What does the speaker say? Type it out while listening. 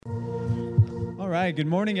right, good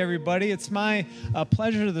morning, everybody. It's my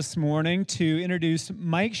pleasure this morning to introduce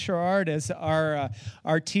Mike Sherrard as our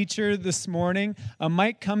teacher this morning.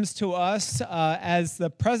 Mike comes to us as the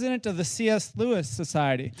president of the C.S. Lewis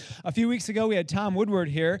Society. A few weeks ago, we had Tom Woodward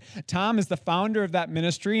here. Tom is the founder of that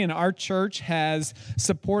ministry, and our church has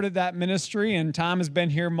supported that ministry, and Tom has been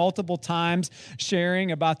here multiple times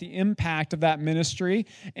sharing about the impact of that ministry.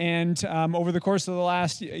 And over the course of the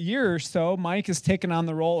last year or so, Mike has taken on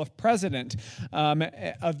the role of president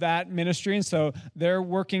of that ministry, and so they're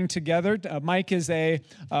working together. Mike is a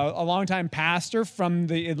longtime pastor from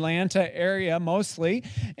the Atlanta area, mostly,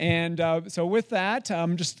 and so with that,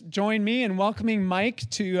 just join me in welcoming Mike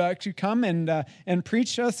to come and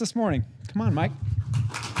preach to us this morning. Come on, Mike.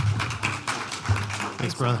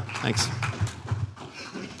 Thanks, brother. Thanks.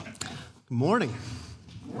 Good morning.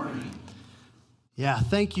 Good morning. Yeah,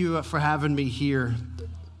 thank you for having me here.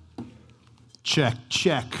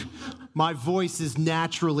 Check. My voice is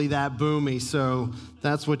naturally that boomy, so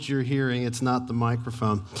that's what you're hearing. It's not the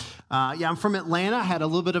microphone. I'm from Atlanta. I had a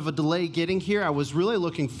little bit of a delay getting here. I was really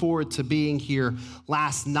looking forward to being here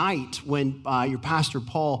last night when your pastor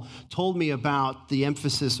Paul told me about the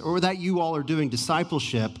emphasis, or that you all are doing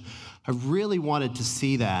discipleship. I really wanted to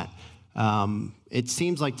see that. It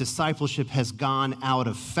seems like discipleship has gone out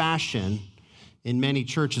of fashion in many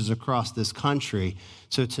churches across this country.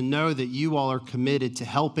 So to know that you all are committed to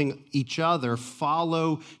helping each other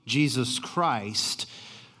follow Jesus Christ,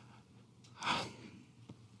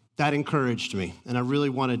 that encouraged me, and I really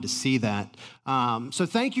wanted to see that. So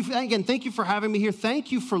thank you for having me here.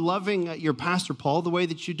 Thank you for loving your pastor Paul the way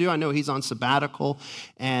that you do. I know he's on sabbatical,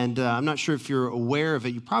 and I'm not sure if you're aware of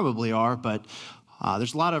it. You probably are, but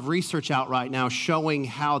there's a lot of research out right now showing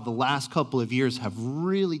how the last couple of years have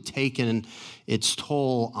really taken its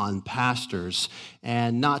toll on pastors.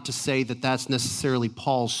 And not to say that that's necessarily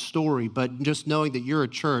Paul's story, but just knowing that you're a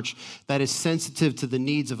church that is sensitive to the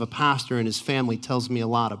needs of a pastor and his family tells me a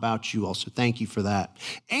lot about you all. So thank you for that.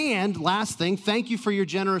 And last thing, thank you for your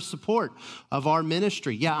generous support of our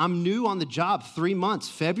ministry. Yeah, I'm new on the job, 3 months.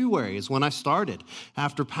 February is when I started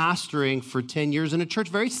after pastoring for 10 years in a church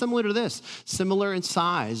very similar to this, similar in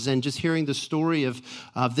size, and just hearing the story of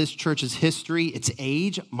this church's history, its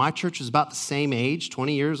age. My church is about the same age,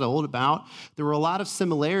 20 years old about. There were a lot of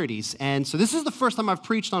similarities. And so this is the first time I've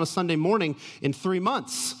preached on a Sunday morning in 3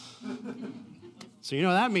 months. So you know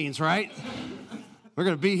what that means, right? We're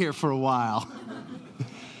going to be here for a while.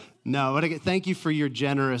 No, but again, thank you for your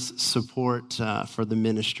generous support for the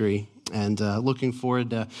ministry. And looking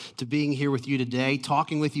forward to being here with you today,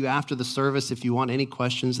 talking with you after the service. If you want any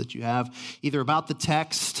questions that you have, either about the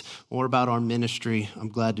text or about our ministry, I'm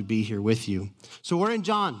glad to be here with you. So we're in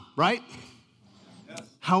John, right? Yes.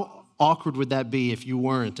 How awkward would that be if you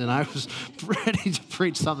weren't? And I was ready to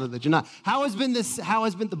preach something that you're not. How has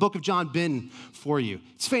the book of John been for you?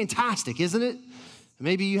 It's fantastic, isn't it?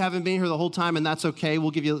 Maybe you haven't been here the whole time, and that's okay.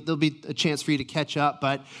 There'll be a chance for you to catch up.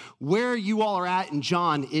 But where you all are at in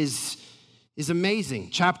John is amazing.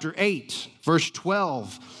 Chapter 8, verse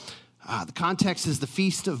 12. The context is the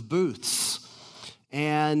Feast of Booths.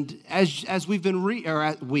 And as you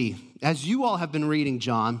all have been reading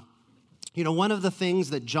John, you know, one of the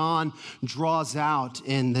things that John draws out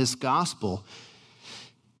in this gospel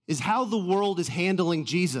is how the world is handling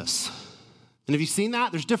Jesus. And have you seen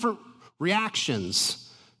that? There's different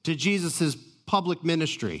reactions to Jesus' public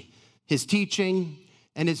ministry, his teaching,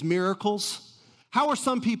 and his miracles. How are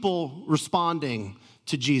some people responding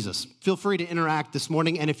to Jesus? Feel free to interact this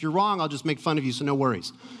morning, and if you're wrong, I'll just make fun of you, so no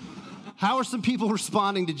worries. How are some people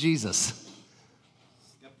responding to Jesus?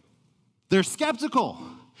 They're skeptical.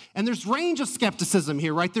 And there's range of skepticism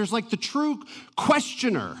here, right? There's like the true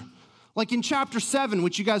questioner. Like in chapter 7,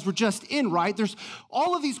 which you guys were just in, right? There's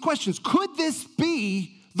all of these questions. Could this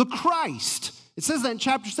be the Christ? It says that in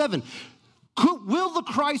chapter 7. Will the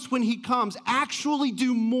Christ, when he comes, actually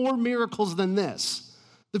do more miracles than this?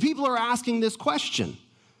 The people are asking this question.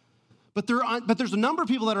 But there's a number of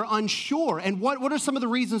people that are unsure. And what are some of the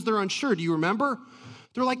reasons they're unsure? Do you remember?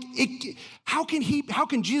 They're like, how can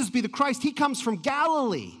Jesus be the Christ? He comes from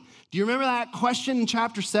Galilee. Do you remember that question in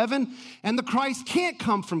chapter 7? And the Christ can't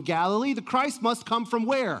come from Galilee. The Christ must come from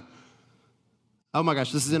where? Oh my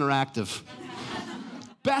gosh, this is interactive.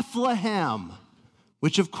 Bethlehem,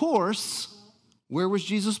 which of course, where was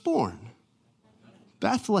Jesus born?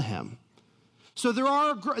 Bethlehem. So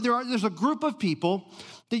there's a group of people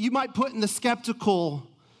that you might put in the skeptical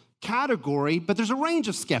category, but there's a range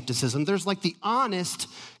of skepticism. There's like the honest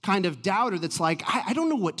kind of doubter that's like, I don't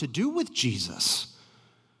know what to do with Jesus.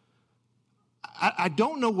 I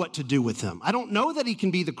don't know what to do with him. I don't know that he can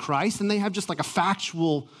be the Christ, and they have just like a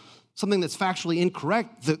factual something that's factually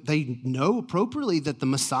incorrect, that they know appropriately that the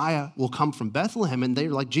Messiah will come from Bethlehem. And they're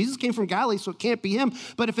like, Jesus came from Galilee, so it can't be him.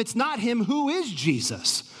 But if it's not him, who is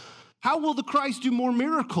Jesus? How will the Christ do more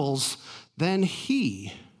miracles than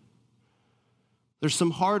he? There's some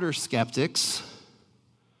harder skeptics.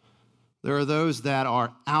 There are those that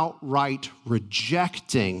are outright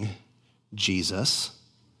rejecting Jesus.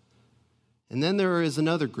 And then there is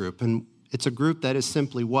another group, and it's a group that is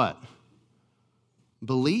simply what?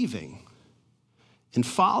 Believing and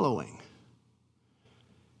following.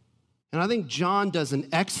 And I think John does an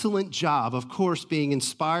excellent job, of course, being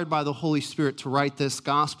inspired by the Holy Spirit to write this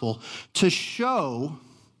gospel, to show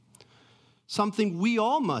something we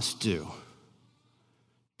all must do.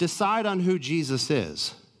 Decide on who Jesus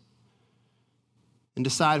is and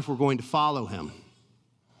decide if we're going to follow him.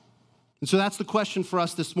 And so that's the question for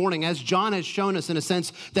us this morning. As John has shown us, in a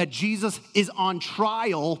sense, that Jesus is on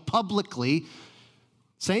trial publicly,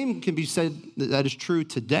 same can be said that is true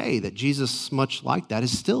today, that Jesus, much like that,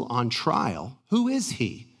 is still on trial. Who is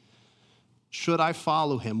he? Should I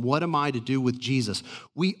follow him? What am I to do with Jesus?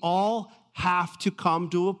 We all have to come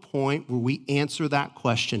to a point where we answer that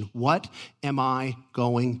question. What am I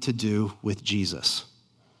going to do with Jesus?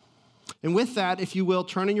 And with that, if you will,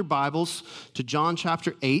 turn in your Bibles to John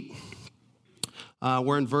chapter 8.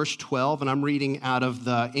 We're in verse 12, and I'm reading out of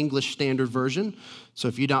the English Standard Version. So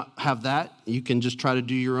if you don't have that, you can just try to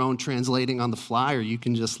do your own translating on the fly, or you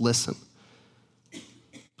can just listen.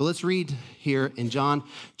 But let's read here in John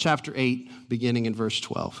chapter 8, beginning in verse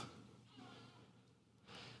 12.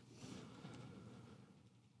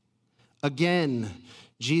 Again,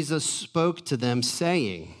 Jesus spoke to them,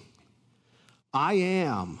 saying, I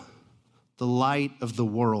am the light of the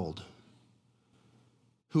world.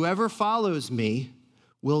 Whoever follows me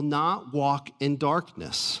will not walk in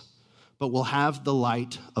darkness, but will have the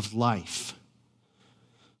light of life.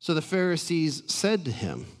 So the Pharisees said to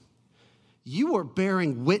him, you are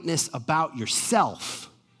bearing witness about yourself.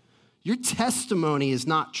 Your testimony is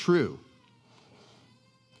not true.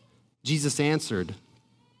 Jesus answered,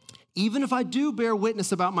 even if I do bear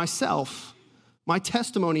witness about myself, my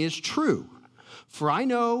testimony is true. For I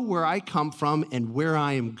know where I come from and where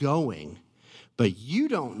I am going. But you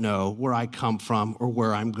don't know where I come from or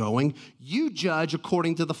where I'm going. You judge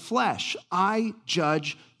according to the flesh. I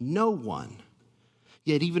judge no one.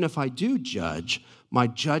 Yet even if I do judge, my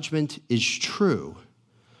judgment is true.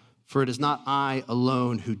 For it is not I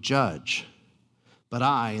alone who judge, but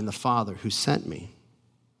I and the Father who sent me.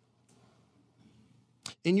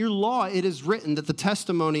 In your law, it is written that the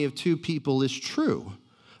testimony of two people is true.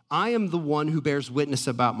 I am the one who bears witness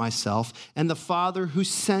about myself, and the Father who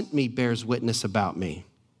sent me bears witness about me.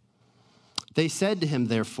 They said to him,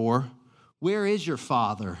 therefore, where is your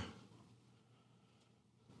Father?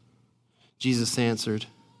 Jesus answered,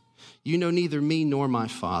 you know neither me nor my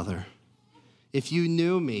Father. If you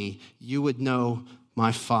knew me, you would know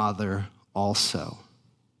my Father also.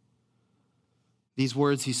 These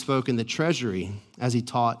words he spoke in the treasury as he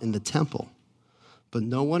taught in the temple, but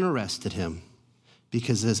no one arrested him,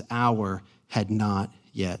 because his hour had not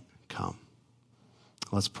yet come.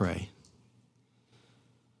 Let's pray.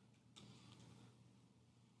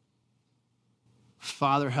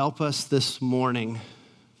 Father, help us this morning.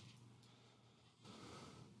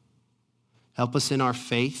 Help us in our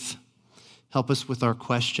faith. Help us with our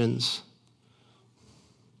questions.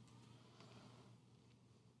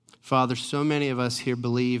 Father, so many of us here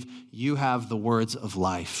believe you have the words of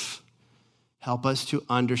life. Help us to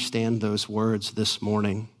understand those words this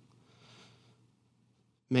morning.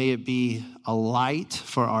 May it be a light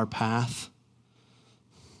for our path.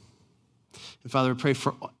 And Father, I pray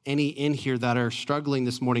for any in here that are struggling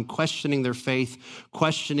this morning, questioning their faith,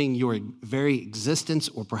 questioning your very existence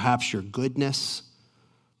or perhaps your goodness.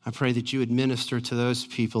 I pray that you would minister to those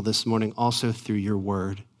people this morning also through your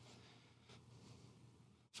word.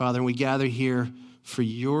 Father, we gather here for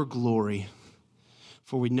your glory.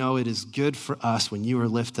 For we know it is good for us when you are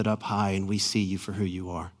lifted up high and we see you for who you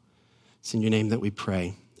are. It's in your name that we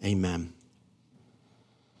pray. Amen.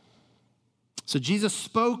 So Jesus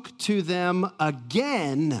spoke to them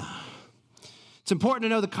again. It's important to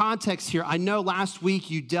know the context here. I know last week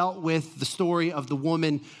you dealt with the story of the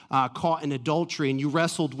woman caught in adultery, and you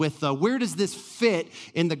wrestled with where does this fit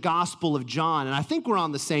in the Gospel of John? And I think we're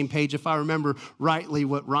on the same page, if I remember rightly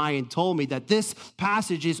what Ryan told me, that this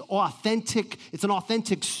passage is authentic. It's an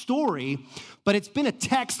authentic story, but it's been a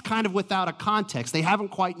text kind of without a context. They haven't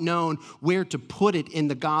quite known where to put it in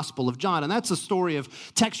the Gospel of John. And that's a story of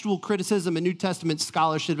textual criticism and New Testament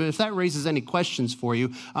scholarship. And if that raises any questions for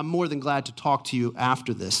you, I'm more than glad to talk to you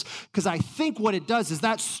after this. Because I think what it does is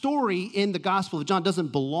that story in the Gospel of John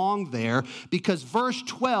doesn't belong there, because verse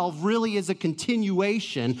 12 really is a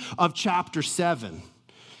continuation of chapter 7.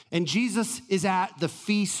 And Jesus is at the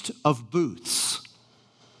Feast of Booths,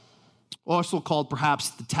 also called perhaps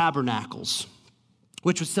the Tabernacles,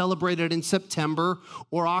 which was celebrated in September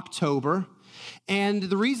or October. And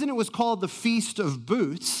the reason it was called the Feast of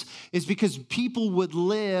Booths is because people would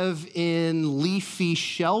live in leafy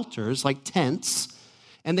shelters, like tents,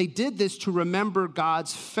 and they did this to remember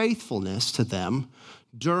God's faithfulness to them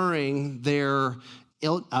during their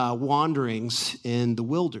wanderings in the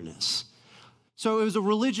wilderness. So it was a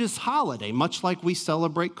religious holiday, much like we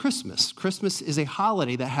celebrate Christmas. Christmas is a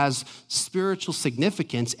holiday that has spiritual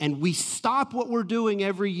significance, and we stop what we're doing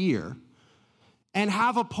every year and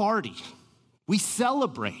have a party. We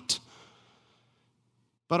celebrate.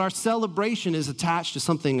 But our celebration is attached to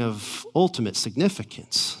something of ultimate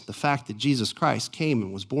significance. The fact that Jesus Christ came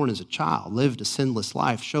and was born as a child, lived a sinless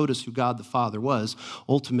life, showed us who God the Father was,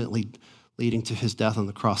 ultimately leading to his death on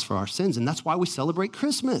the cross for our sins. And that's why we celebrate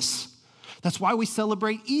Christmas. That's why we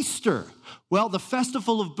celebrate Easter. Well, the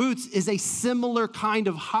Festival of Booths is a similar kind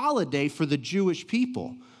of holiday for the Jewish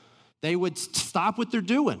people. They would stop what they're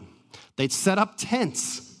doing. They'd set up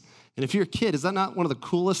tents. And if you're a kid, is that not one of the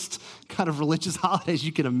coolest kind of religious holidays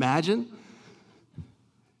you can imagine?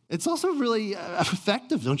 It's also really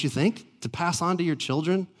effective, don't you think, to pass on to your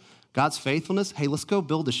children God's faithfulness. Hey, let's go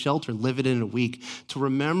build a shelter and live it in a week to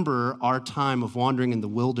remember our time of wandering in the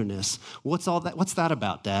wilderness. What's that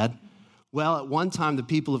about, Dad? Well, at one time, the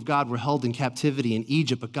people of God were held in captivity in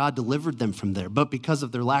Egypt, but God delivered them from there. But because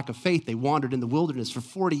of their lack of faith, they wandered in the wilderness for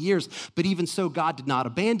 40 years. But even so, God did not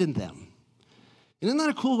abandon them. Isn't that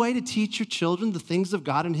a cool way to teach your children the things of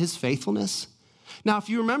God and his faithfulness? Now, if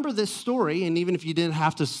you remember this story, and even if you didn't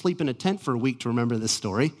have to sleep in a tent for a week to remember this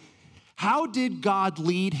story, how did God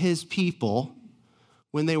lead his people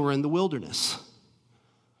when they were in the wilderness?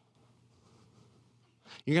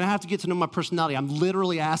 You're going to have to get to know my personality. I'm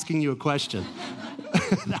literally asking you a question.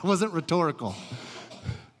 That wasn't rhetorical.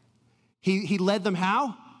 He led them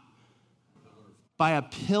how? By a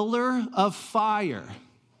pillar of fire.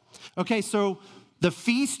 Okay, so the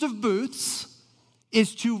Feast of Booths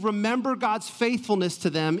is to remember God's faithfulness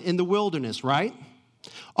to them in the wilderness, right?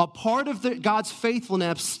 A part of God's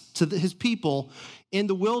faithfulness to his people in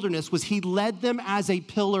the wilderness was he led them as a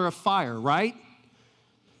pillar of fire, right?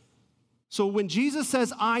 So when Jesus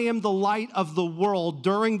says, I am the light of the world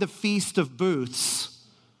during the Feast of Booths,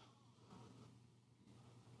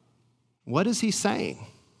 what is he saying?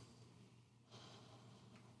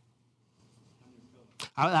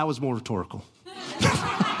 That was more rhetorical.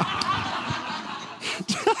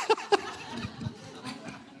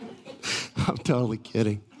 I'm totally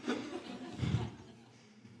kidding.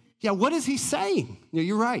 Yeah, what is he saying?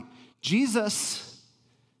 You're right. Jesus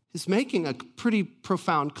is making a pretty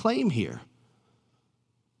profound claim here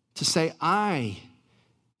to say, I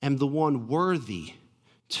am the one worthy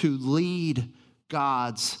to lead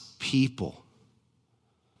God's people.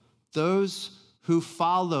 Those who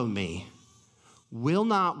follow me will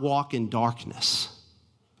not walk in darkness.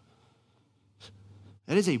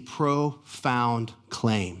 That is a profound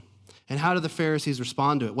claim. And how do the Pharisees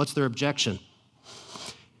respond to it? What's their objection?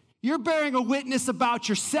 You're bearing a witness about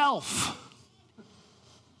yourself.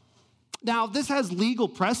 Now, this has legal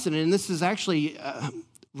precedent, and this is actually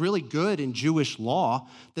really good in Jewish law,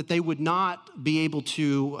 that they would not be able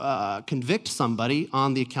to convict somebody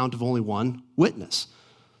on the account of only one witness.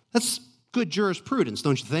 That's good jurisprudence,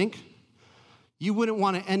 don't you think? You wouldn't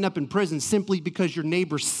want to end up in prison simply because your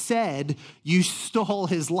neighbor said you stole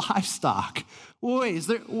his livestock. Wait, is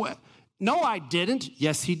there... What? No, I didn't.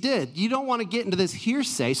 Yes, he did. You don't want to get into this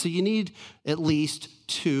hearsay, so you need at least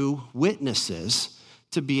two witnesses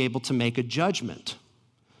to be able to make a judgment.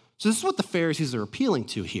 So this is what the Pharisees are appealing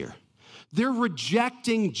to here. They're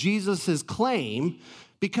rejecting Jesus' claim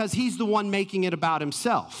because he's the one making it about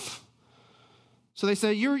himself. So they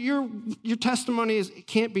say, your testimony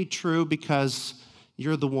can't be true because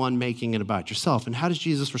you're the one making it about yourself. And how does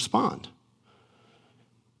Jesus respond?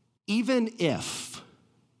 Even if,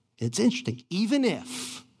 it's interesting, even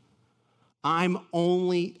if I'm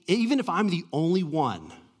the only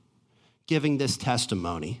one giving this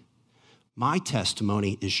testimony, my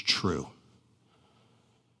testimony is true.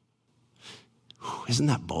 Isn't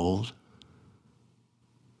that bold?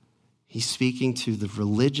 He's speaking to the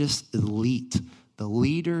religious elite, the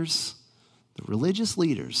leaders, the religious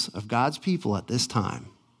leaders of God's people at this time.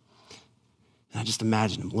 And I just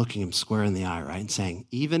imagine him looking him square in the eye, right, and saying,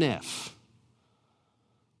 even if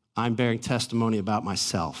I'm bearing testimony about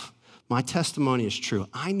myself, my testimony is true.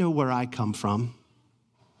 I know where I come from,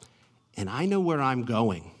 and I know where I'm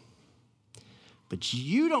going. But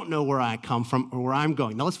you don't know where I come from or where I'm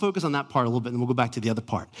going. Now let's focus on that part a little bit, and then we'll go back to the other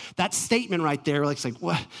part. That statement right there, like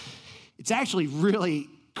what? It's actually really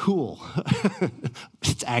cool.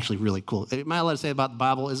 It's actually really cool. Am I allowed to say about the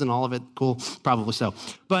Bible? Isn't all of it cool? Probably so.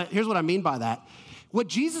 But here's what I mean by that. What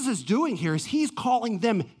Jesus is doing here is he's calling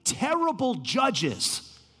them terrible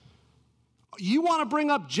judges. You want to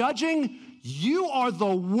bring up judging? You are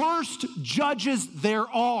the worst judges there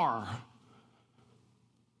are.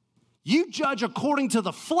 You judge according to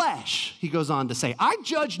the flesh, he goes on to say. I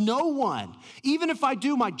judge no one. Even if I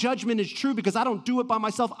do, my judgment is true because I don't do it by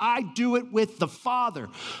myself. I do it with the Father.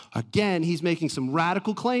 Again, he's making some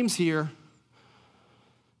radical claims here.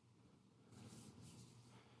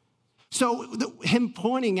 So him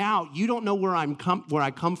pointing out, you don't know where I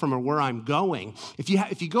come from or where I'm going. If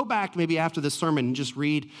you go back maybe after this sermon and just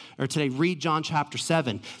read John chapter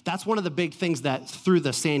 7, that's one of the big things that threw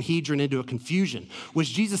the Sanhedrin into a confusion, was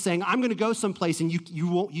Jesus saying, I'm going to go someplace and you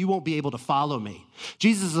won't be able to follow me.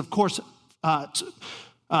 Jesus is, of course,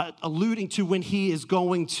 alluding to when he is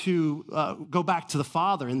going to go back to the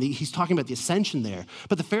Father, and he's talking about the ascension there.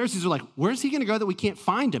 But the Pharisees are like, where's he going to go that we can't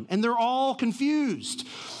find him? And they're all confused.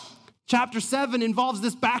 Chapter 7 involves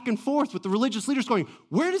this back and forth with the religious leaders going,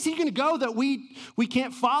 where is he going to go that we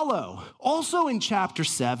can't follow? Also in chapter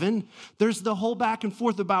 7, there's the whole back and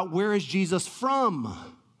forth about where is Jesus from?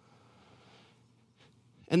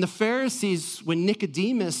 And the Pharisees, when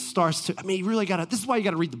Nicodemus starts to, this is why you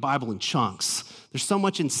got to read the Bible in chunks. There's so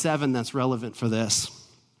much in 7 that's relevant for this.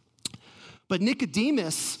 But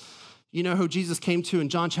Nicodemus, you know who Jesus came to in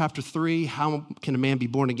John chapter 3, how can a man be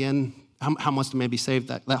born again? How must a man be saved?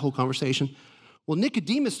 That whole conversation. Well,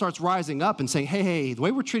 Nicodemus starts rising up and saying, hey, the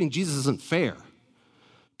way we're treating Jesus isn't fair.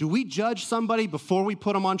 Do we judge somebody before we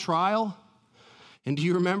put them on trial? And do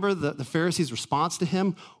you remember the Pharisees' response to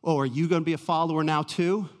him? Oh, are you going to be a follower now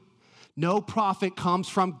too? No prophet comes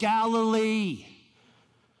from Galilee.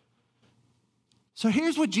 So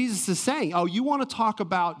here's what Jesus is saying. Oh, you want to talk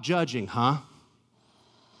about judging, huh?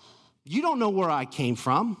 You don't know where I came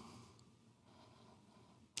from.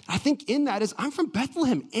 I think in that is, I'm from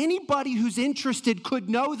Bethlehem. Anybody who's interested could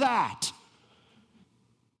know that.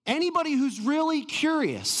 Anybody who's really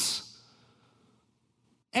curious.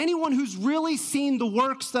 Anyone who's really seen the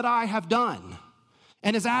works that I have done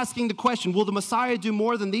and is asking the question, will the Messiah do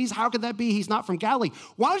more than these? How could that be? He's not from Galilee.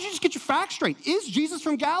 Why don't you just get your facts straight? Is Jesus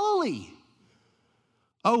from Galilee?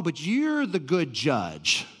 Oh, but you're the good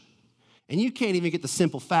judge, and you can't even get the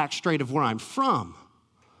simple facts straight of where I'm from.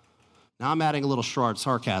 Now, I'm adding a little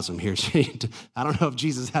sarcasm here. I don't know if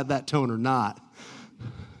Jesus had that tone or not.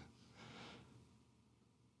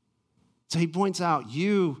 So he points out,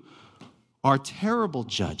 you are terrible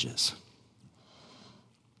judges.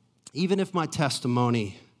 Even if my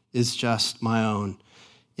testimony is just my own,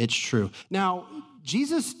 it's true. Now,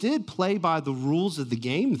 Jesus did play by the rules of the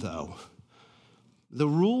game, though. The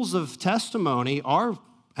rules of testimony are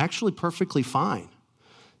actually perfectly fine.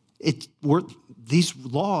 These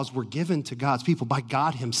laws were given to God's people by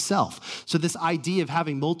God himself. So this idea of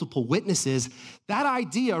having multiple witnesses, that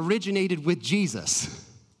idea originated with Jesus.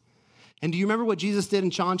 And do you remember what Jesus did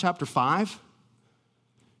in John chapter 5?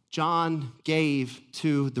 John gave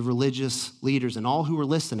to the religious leaders and all who were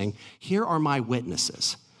listening, here are my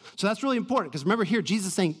witnesses. So that's really important, because remember here, Jesus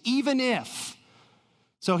is saying, even if.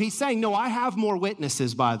 So he's saying, no, I have more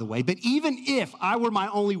witnesses, by the way, but even if I were my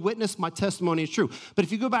only witness, my testimony is true. But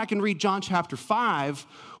if you go back and read John chapter 5,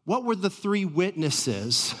 what were the 3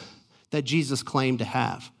 witnesses that Jesus claimed to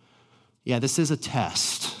have? Yeah, this is a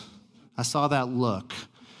test. I saw that look.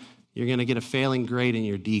 You're going to get a failing grade in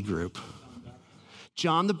your D group.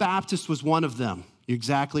 John the Baptist was one of them. You're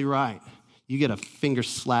exactly right. You get a finger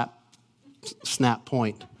snap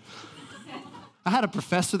point. I had a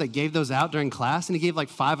professor that gave those out during class, and he gave like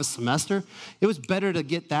 5 a semester. It was better to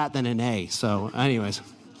get that than an A. So anyways.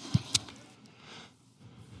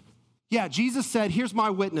 Yeah, Jesus said, here's my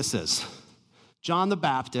witnesses. John the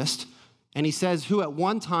Baptist, and he says, who at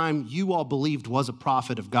one time you all believed was a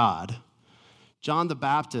prophet of God. John the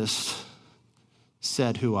Baptist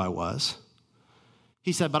said who I was.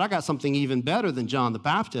 He said, but I got something even better than John the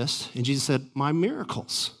Baptist. And Jesus said, my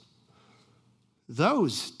miracles.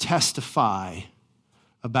 Those testify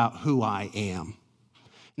about who I am.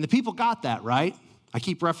 And the people got that, right? I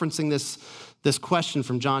keep referencing this question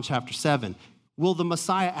from John chapter 7. Will the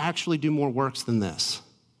Messiah actually do more works than this?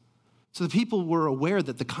 So the people were aware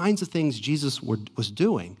that the kinds of things Jesus was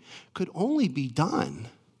doing could only be done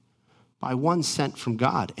by one sent from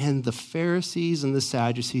God. And the Pharisees and the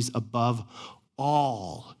Sadducees, above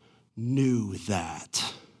all, knew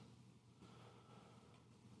that.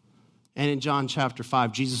 And in John chapter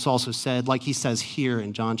 5, Jesus also said, like he says here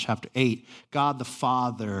in John chapter 8, God the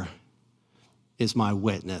Father is my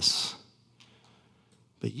witness,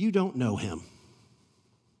 but you don't know him.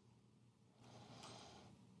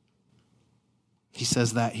 He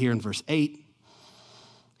says that here in verse 8.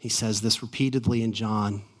 He says this repeatedly in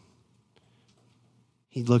John.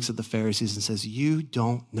 He looks at the Pharisees and says, you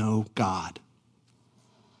don't know God.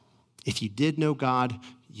 If you did know God,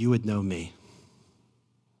 you would know me.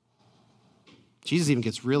 Jesus even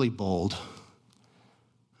gets really bold.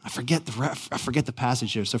 I forget the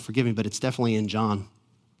passage here, so forgive me, but it's definitely in John,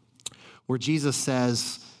 where Jesus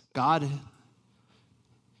says, God,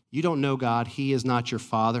 you don't know God. He is not your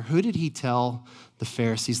father. Who did he tell the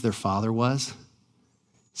Pharisees their father was?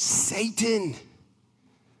 Satan.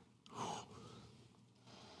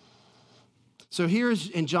 So here's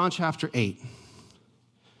in John chapter 8,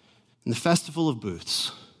 in the Festival of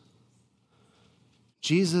Booths,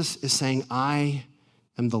 Jesus is saying, I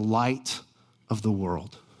am the light of the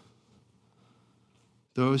world.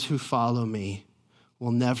 Those who follow me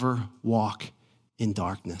will never walk in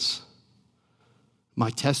darkness. My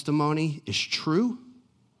testimony is true.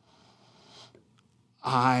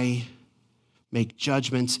 I make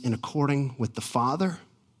judgments in according with the Father.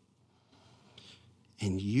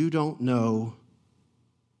 And you don't know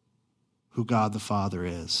who God the Father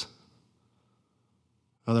is.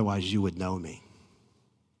 Otherwise, you would know me.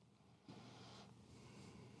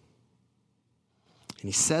 And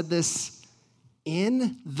he said this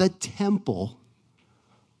in the temple,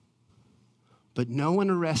 but no one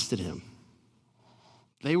arrested him.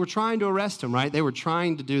 They were trying to arrest him, right? They were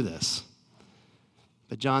trying to do this.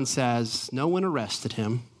 But John says no one arrested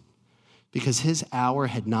him because his hour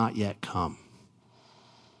had not yet come.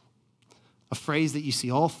 A phrase that you see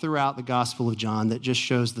all throughout the Gospel of John that just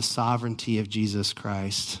shows the sovereignty of Jesus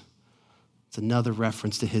Christ. It's another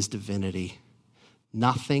reference to his divinity.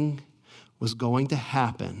 Nothing was going to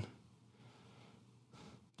happen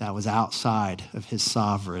that was outside of his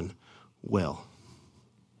sovereign will.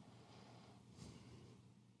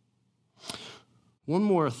 One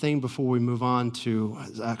more thing before we move on to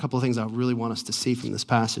a couple of things I really want us to see from this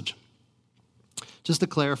passage. Just to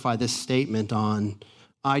clarify this statement on,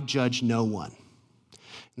 I judge no one.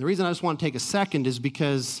 And the reason I just want to take a second is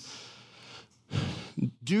because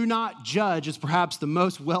do not judge is perhaps the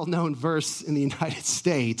most well-known verse in the United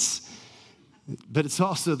States, but it's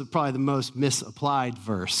also probably the most misapplied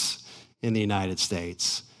verse in the United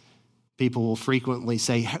States. People will frequently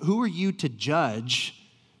say, who are you to judge?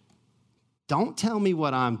 Don't tell me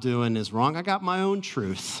what I'm doing is wrong. I got my own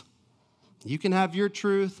truth. You can have your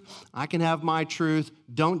truth. I can have my truth.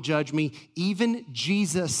 Don't judge me. Even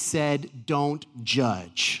Jesus said, don't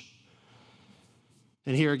judge.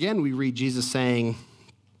 And here again, we read Jesus saying,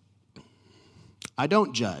 I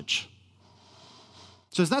don't judge.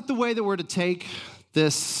 So is that the way that we're to take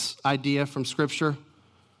this idea from Scripture?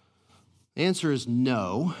 The answer is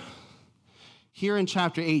no. Here in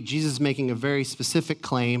chapter 8, Jesus is making a very specific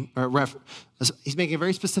claim, he's making a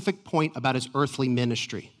very specific point about his earthly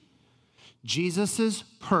ministry. Jesus'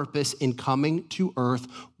 purpose in coming to earth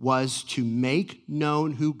was to make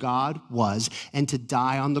known who God was and to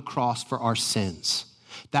die on the cross for our sins.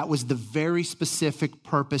 That was the very specific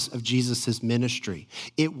purpose of Jesus' ministry.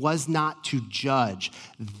 It was not to judge.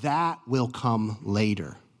 That will come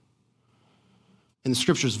later. And the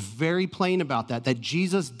scripture is very plain about that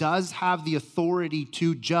Jesus does have the authority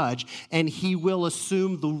to judge, and he will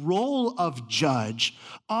assume the role of judge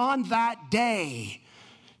on that day.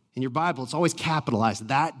 In your Bible, it's always capitalized,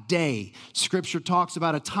 that day. Scripture talks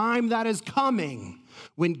about a time that is coming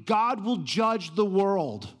when God will judge the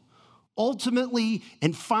world. Ultimately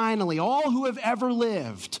and finally, all who have ever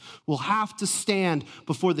lived will have to stand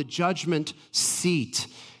before the judgment seat,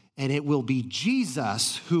 and it will be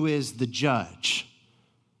Jesus who is the judge.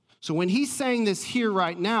 So when he's saying this here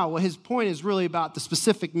right now, well, his point is really about the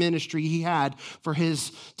specific ministry he had for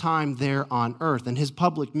his time there on earth. And his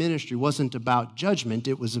public ministry wasn't about judgment,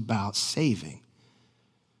 it was about saving.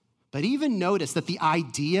 But even notice that the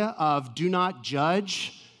idea of do not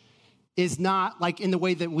judge is not like in the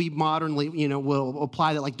way that we modernly, will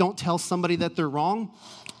apply that, like don't tell somebody that they're wrong.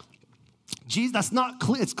 Jesus, that's not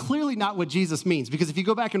clear. It's clearly not what Jesus means, because if you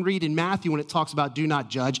go back and read in Matthew when it talks about do not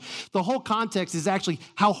judge, the whole context is actually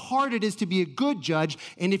how hard it is to be a good judge,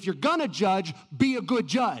 and if you're gonna judge, be a good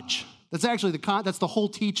judge. That's actually that's the whole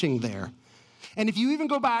teaching there. And if you even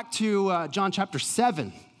go back to John chapter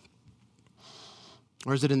 7,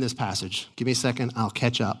 or is it in this passage? Give me a second, I'll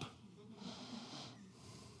catch up.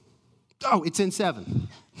 Oh, it's in 7.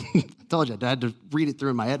 I told you, I had to read it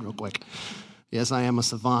through in my head real quick. Yes, I am a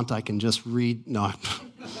savant. I can just read. No.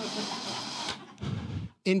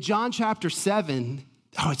 In John chapter 7,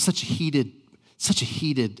 it's such a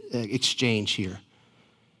heated exchange here.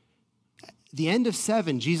 The end of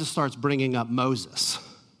 7, Jesus starts bringing up Moses.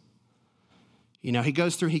 You know, he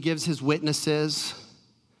goes through, he gives his witnesses,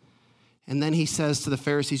 and then he says to the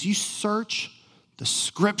Pharisees, you search the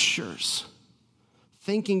scriptures,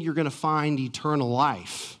 thinking you're going to find eternal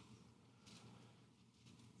life.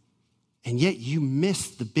 And yet you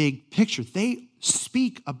miss the big picture. They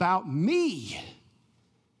speak about me.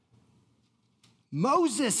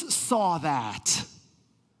 Moses saw that.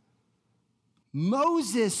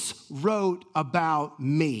 Moses wrote about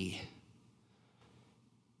me.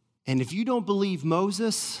 And if you don't believe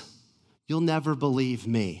Moses, you'll never believe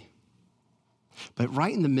me. But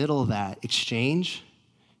right in the middle of that exchange,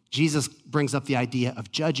 Jesus brings up the idea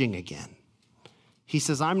of judging again. He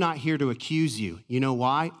says, I'm not here to accuse you. You know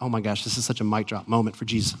why? Oh my gosh, this is such a mic drop moment for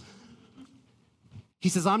Jesus. He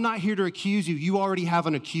says, I'm not here to accuse you. You already have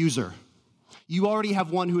an accuser. You already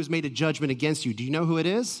have one who has made a judgment against you. Do you know who it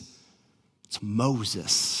is? It's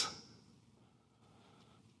Moses.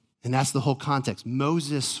 And that's the whole context.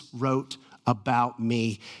 Moses wrote about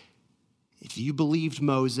me. If you believed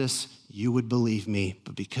Moses, you would believe me.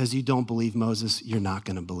 But because you don't believe Moses, you're not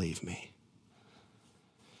going to believe me.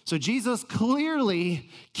 So Jesus clearly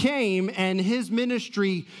came, and his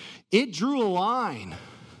ministry, it drew a line.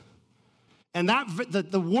 And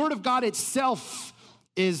that the word of God itself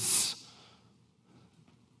is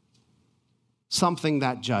something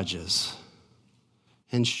that judges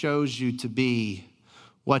and shows you to be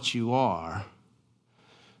what you are.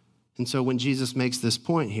 And so when Jesus makes this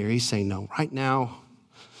point here, he's saying, no, right now,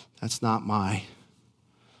 that's not my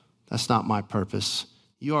purpose.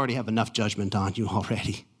 You already have enough judgment on you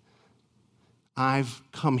already. I've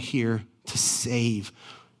come here to save.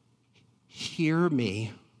 Hear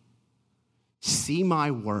me. See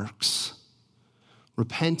my works.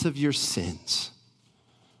 Repent of your sins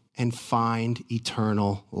and find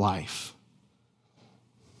eternal life.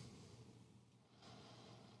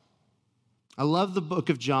 I love the book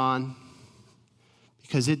of John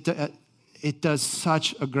because it does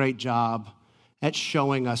such a great job at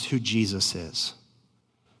showing us who Jesus is.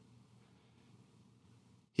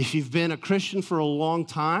 If you've been a Christian for a long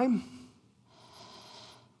time,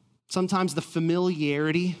 sometimes the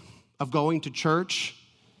familiarity of going to church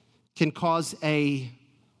can cause a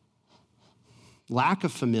lack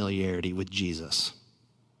of familiarity with Jesus.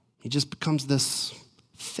 He just becomes this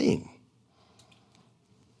thing.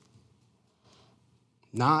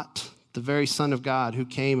 Not the very Son of God who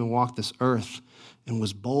came and walked this earth and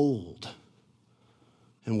was bold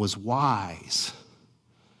and was wise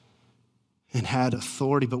and had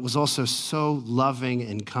authority, but was also so loving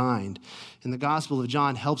and kind. And the Gospel of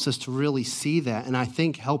John helps us to really see that, and I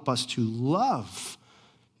think help us to love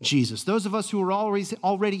Jesus. Those of us who are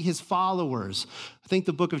already his followers, I think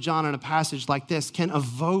the book of John in a passage like this can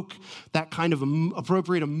evoke that kind of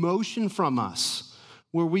appropriate emotion from us,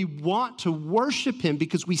 where we want to worship him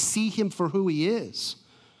because we see him for who he is.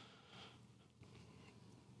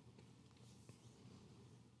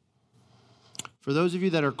 For those of you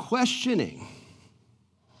that are questioning,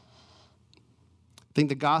 I think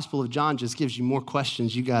the Gospel of John just gives you more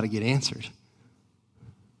questions you got to get answered.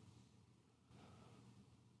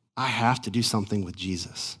 I have to do something with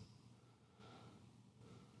Jesus.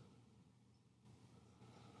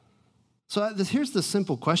 So here's the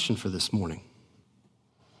simple question for this morning.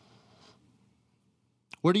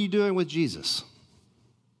 What are you doing with Jesus?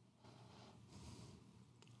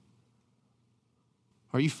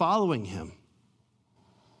 Are you following him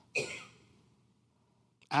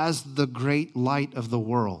as the great light of the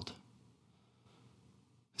world?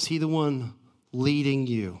 Is he the one leading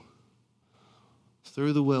you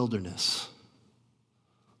through the wilderness,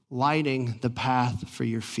 lighting the path for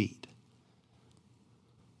your feet?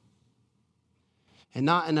 And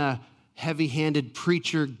not in a heavy-handed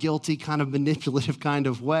preacher, guilty kind of manipulative kind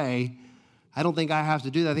of way. I don't think I have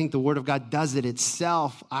to do that. I think the Word of God does it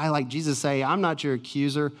itself. I, like Jesus, say, I'm not your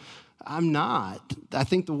accuser. I'm not. I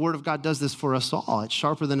think the Word of God does this for us all. It's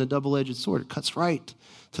sharper than a double-edged sword. It cuts right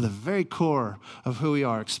to the very core of who we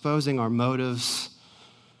are, exposing our motives.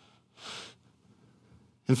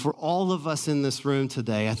 And for all of us in this room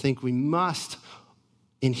today, I think we must,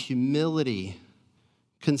 in humility,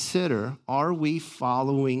 consider, are we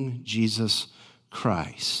following Jesus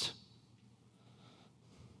Christ?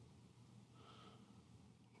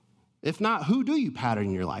 If not, who do you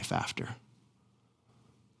pattern your life after?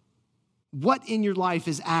 What in your life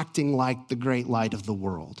is acting like the great light of the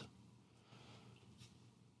world?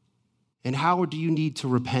 And how do you need to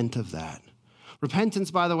repent of that? Repentance,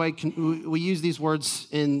 by the way, we use these words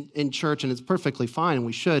in church, and it's perfectly fine, and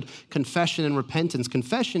we should. Confession and repentance.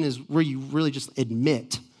 Confession is where you really just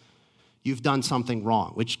admit you've done something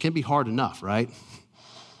wrong, which can be hard enough, right?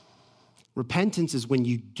 Repentance is when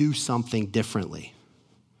you do something differently.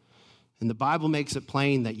 And the Bible makes it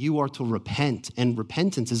plain that you are to repent, and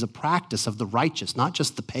repentance is a practice of the righteous, not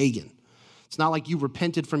just the pagan. It's not like you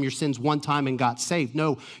repented from your sins one time and got saved.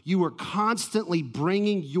 No, you are constantly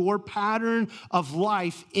bringing your pattern of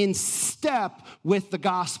life in step with the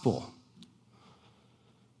gospel.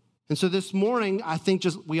 And so this morning, I think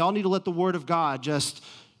we all need to let the Word of God just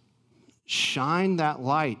shine that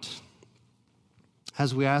light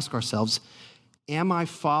as we ask ourselves, am I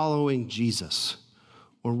following Jesus?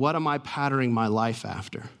 Or what am I patterning my life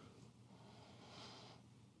after?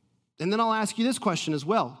 And then I'll ask you this question as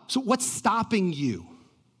well. So what's stopping you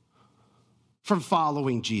from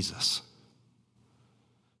following Jesus?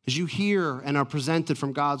 As you hear and are presented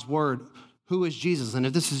from God's word, who is Jesus? And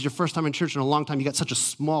if this is your first time in church in a long time, you got such a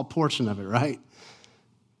small portion of it, right?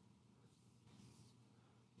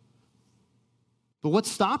 But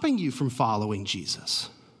what's stopping you from following Jesus?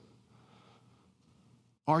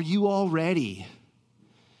 Are you already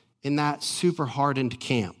in that super hardened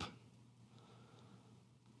camp?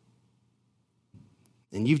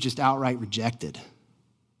 And you've just outright rejected?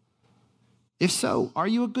 If so, are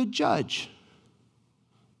you a good judge?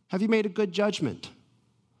 Have you made a good judgment?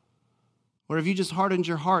 Or have you just hardened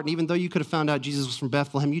your heart, and even though you could have found out Jesus was from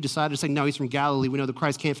Bethlehem, you decided to say, no, he's from Galilee. We know the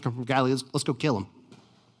Christ can't come from Galilee. Let's go kill him.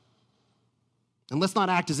 And let's not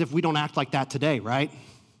act as if we don't act like that today, right?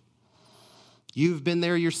 You've been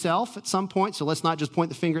there yourself at some point, so let's not just point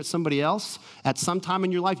the finger at somebody else. At some time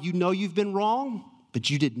in your life, you know you've been wrong, but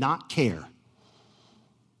you did not care.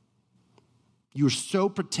 You were so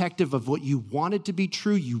protective of what you wanted to be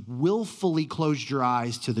true, you willfully closed your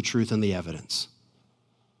eyes to the truth and the evidence.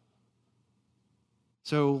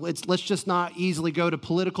 So let's just not easily go to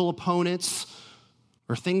political opponents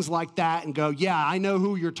or things like that and go, yeah, I know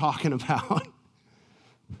who you're talking about.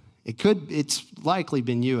 It's likely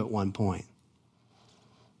been you at one point.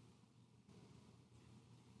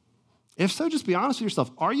 If so, just be honest with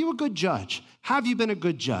yourself. Are you a good judge? Have you been a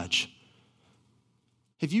good judge?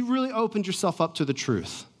 Have you really opened yourself up to the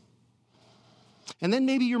truth? And then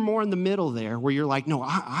maybe you're more in the middle there where you're like, no,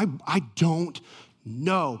 I don't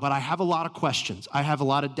know, but I have a lot of questions. I have a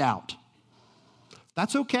lot of doubt.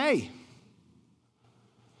 That's okay.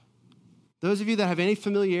 Those of you that have any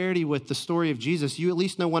familiarity with the story of Jesus, you at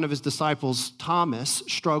least know one of his disciples, Thomas,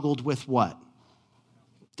 struggled with what?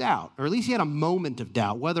 Doubt, or at least he had a moment of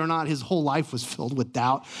doubt. Whether or not his whole life was filled with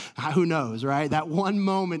doubt, who knows, right? That one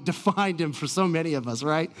moment defined him for so many of us,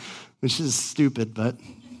 right? Which is stupid, but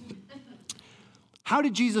how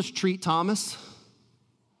did Jesus treat Thomas?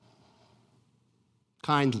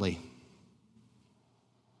 Kindly.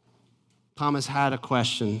 Thomas had a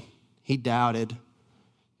question. He doubted.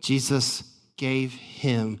 Jesus gave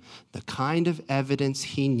him the kind of evidence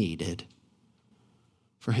he needed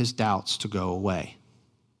for his doubts to go away.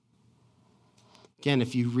 Again,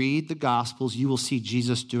 if you read the Gospels, you will see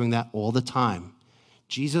Jesus doing that all the time.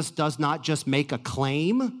 Jesus does not just make a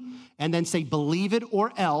claim and then say, believe it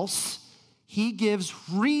or else. He gives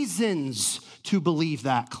reasons to believe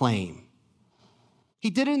that claim. He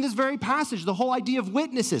did it in this very passage, the whole idea of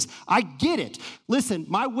witnesses. I get it. Listen,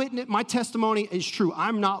 my testimony is true.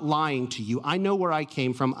 I'm not lying to you. I know where I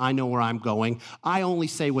came from. I know where I'm going. I only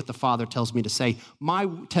say what the Father tells me to say. My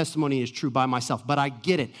testimony is true by myself, but I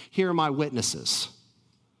get it. Here are my witnesses.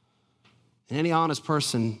 And any honest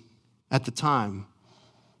person at the time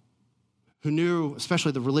who knew,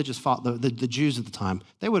 especially the religious, the Jews at the time,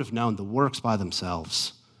 they would have known the works by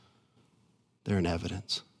themselves. They're in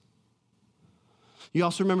evidence. You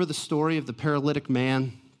also remember the story of the paralytic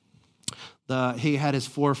man? He had his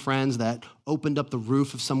 4 friends that opened up the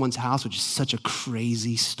roof of someone's house, which is such a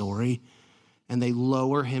crazy story. And they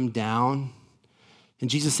lower him down. And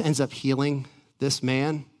Jesus ends up healing this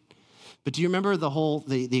man. But do you remember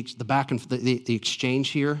the exchange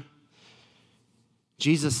here?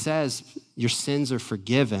 Jesus says, your sins are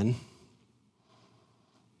forgiven.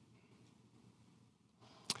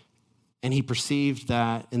 And he perceived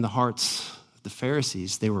that in the hearts the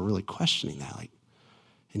Pharisees, they were really questioning that.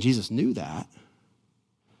 And Jesus knew that.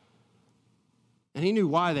 And he knew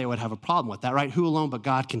why they would have a problem with that, right? Who alone but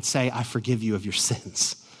God can say, I forgive you of your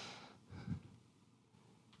sins?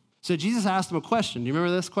 So Jesus asked him a question. Do you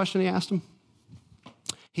remember this question he asked him?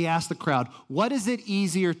 He asked the crowd, what is it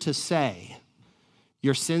easier to say?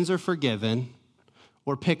 Your sins are forgiven,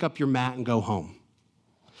 or pick up your mat and go home?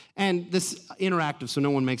 And this interactive, so no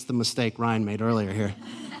one makes the mistake Ryan made earlier here.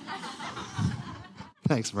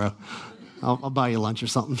 Thanks, bro. I'll buy you lunch or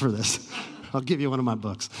something for this. I'll give you one of my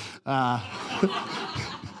books. I'll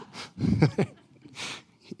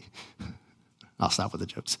stop with the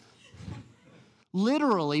jokes.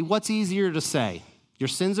 Literally, what's easier to say? Your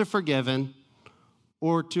sins are forgiven,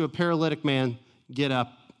 or to a paralytic man, get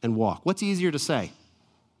up and walk? What's easier to say?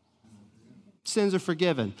 Sins are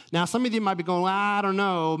forgiven. Now, some of you might be going, well, I don't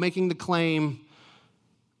know, making the claim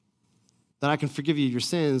that I can forgive you your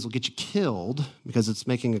sins will get you killed because it's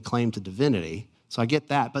making a claim to divinity. So I get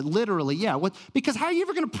that. But literally, yeah, because how are you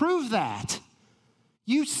ever going to prove that?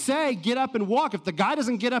 You say, get up and walk. If the guy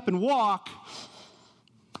doesn't get up and walk,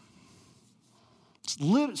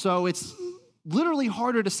 so it's literally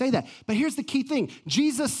harder to say that. But here's the key thing.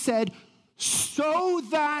 Jesus said, so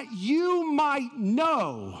that you might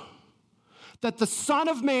know that the Son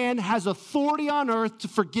of Man has authority on earth to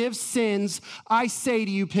forgive sins, I say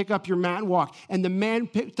to you, pick up your mat and walk. And the man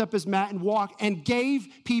picked up his mat and walked and gave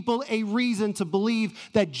people a reason to believe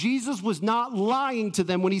that Jesus was not lying to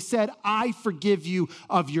them when he said, I forgive you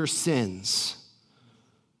of your sins.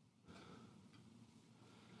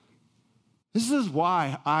 This is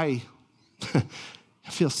why I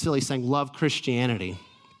feel silly saying love Christianity.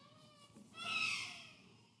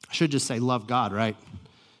 I should just say love God, right?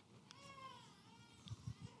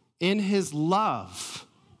 In his love,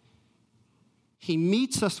 he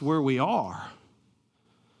meets us where we are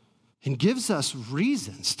and gives us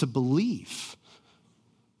reasons to believe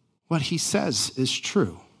what he says is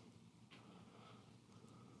true.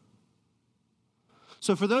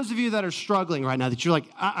 So for those of you that are struggling right now, that you're like,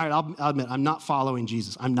 all right, I'll admit, I'm not following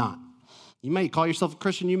Jesus. I'm not. You may call yourself a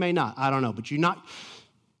Christian, you may not. I don't know. But you're not,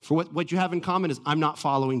 for what you have in common is I'm not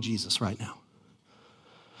following Jesus right now.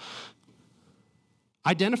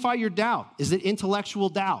 Identify your doubt. Is it intellectual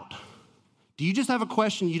doubt? Do you just have a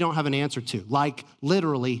question you don't have an answer to? Like,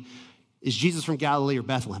 literally, is Jesus from Galilee or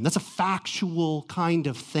Bethlehem? That's a factual kind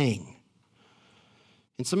of thing.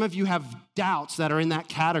 And some of you have doubts that are in that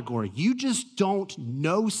category. You just don't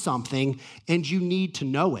know something, and you need to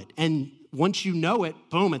know it. And once you know it,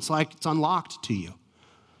 boom, it's like it's unlocked to you.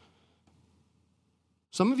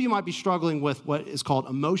 Some of you might be struggling with what is called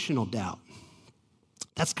emotional doubt.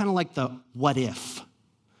 That's kind of like the what if.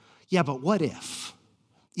 Yeah, but what if?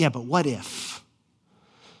 Yeah, but what if?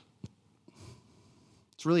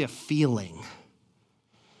 It's really a feeling.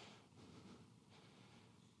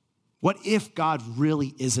 What if God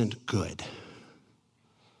really isn't good?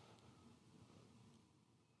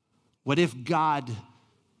 What if God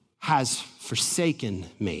has forsaken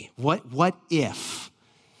me? What if?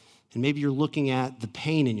 And maybe you're looking at the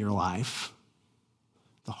pain in your life,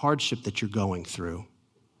 the hardship that you're going through,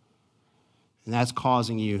 and that's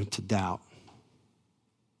causing you to doubt.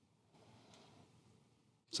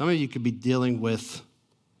 Some of you could be dealing with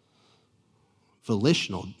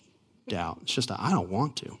volitional doubt. It's just, I don't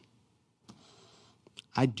want to.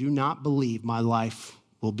 I do not believe my life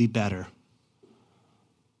will be better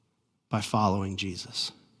by following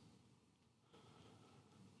Jesus.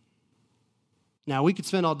 Now, we could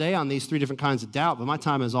spend all day on these three different kinds of doubt, but my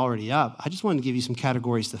time is already up. I just wanted to give you some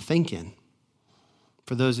categories to think in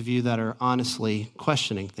for those of you that are honestly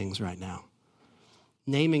questioning things right now.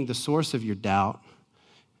 Naming the source of your doubt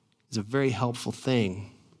is a very helpful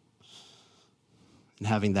thing in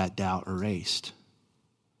having that doubt erased.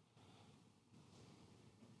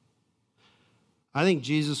 I think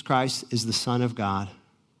Jesus Christ is the Son of God,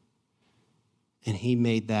 and he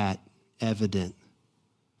made that evident.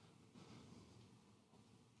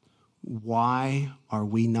 Why are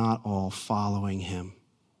we not all following him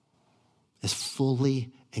as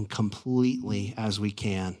fully and completely as we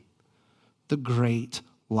can? The great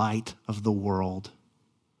light of the world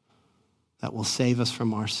that will save us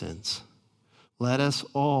from our sins. Let us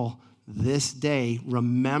all this day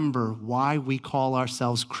remember why we call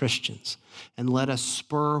ourselves Christians, and let us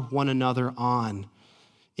spur one another on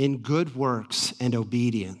in good works and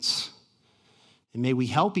obedience. And may we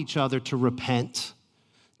help each other to repent,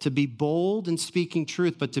 to be bold in speaking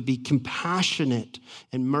truth, but to be compassionate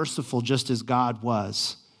and merciful just as God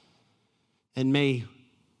was. And may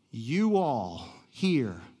you all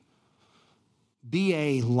here be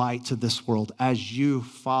a light to this world as you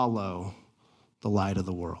follow the light of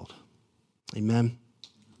the world. Amen.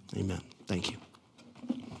 Amen. Thank you.